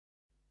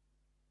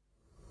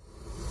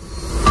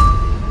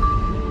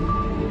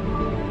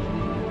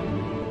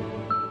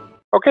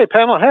Okay,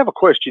 panel, I have a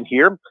question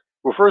here.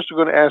 Well, first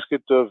we're going to ask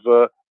it of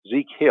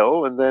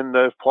Ezekiel, and then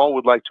if Paul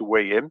would like to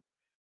weigh in.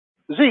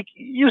 Zeke,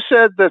 you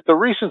said that the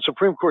recent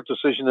Supreme Court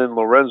decision in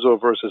Lorenzo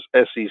versus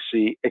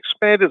SEC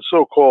expanded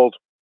so-called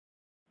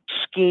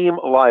scheme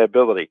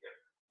liability.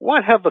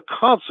 What have the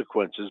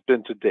consequences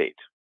been to date?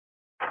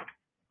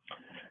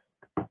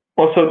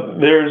 Well, so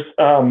there's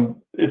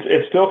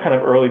it's still kind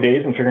of early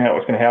days in figuring out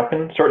what's going to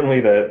happen.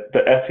 Certainly, the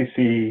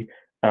SEC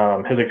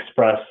has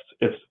expressed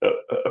its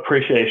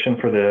appreciation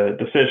for the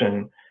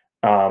decision,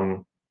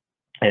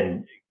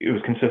 and it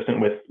was consistent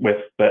with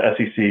the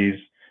SEC's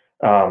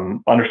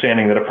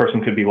understanding that a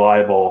person could be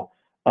liable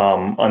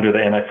under the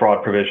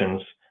anti-fraud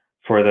provisions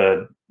for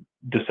the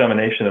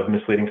dissemination of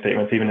misleading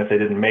statements, even if they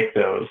didn't make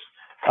those.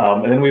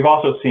 And then we've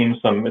also seen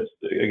some, it's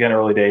again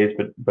early days,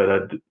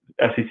 but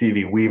SEC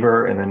v.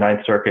 Weaver in the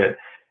Ninth Circuit,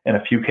 and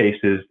a few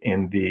cases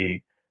in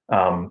the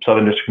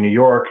Southern District of New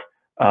York,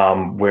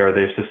 where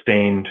they've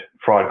sustained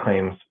fraud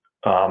claims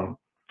on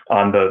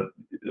the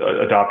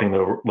adopting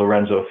the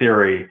Lorenzo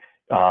theory,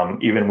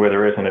 even where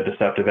there isn't a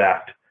deceptive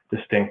act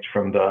distinct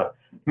from the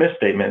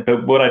misstatement.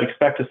 But what I'd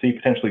expect to see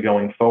potentially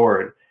going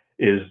forward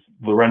is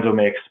Lorenzo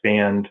may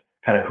expand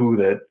kind of who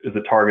is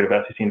the target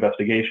of SEC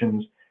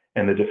investigations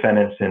and the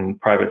defendants in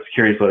private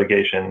securities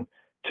litigation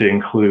to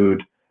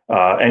include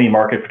any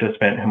market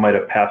participant who might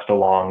have passed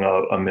along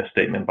a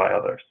misstatement by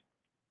others.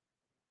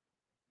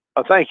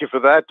 Thank you for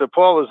that.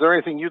 Paul, is there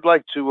anything you'd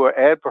like to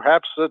add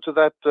perhaps to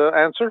that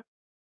answer?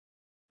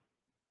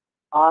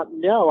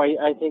 No,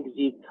 I think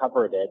Zeke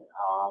covered it.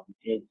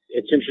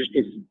 It's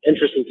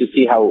interesting to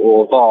see how it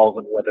will evolve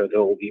and whether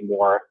there will be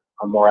more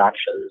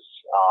actions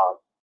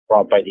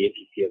brought by the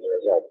SEC as a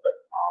result, but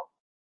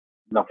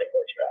nothing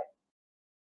more to add.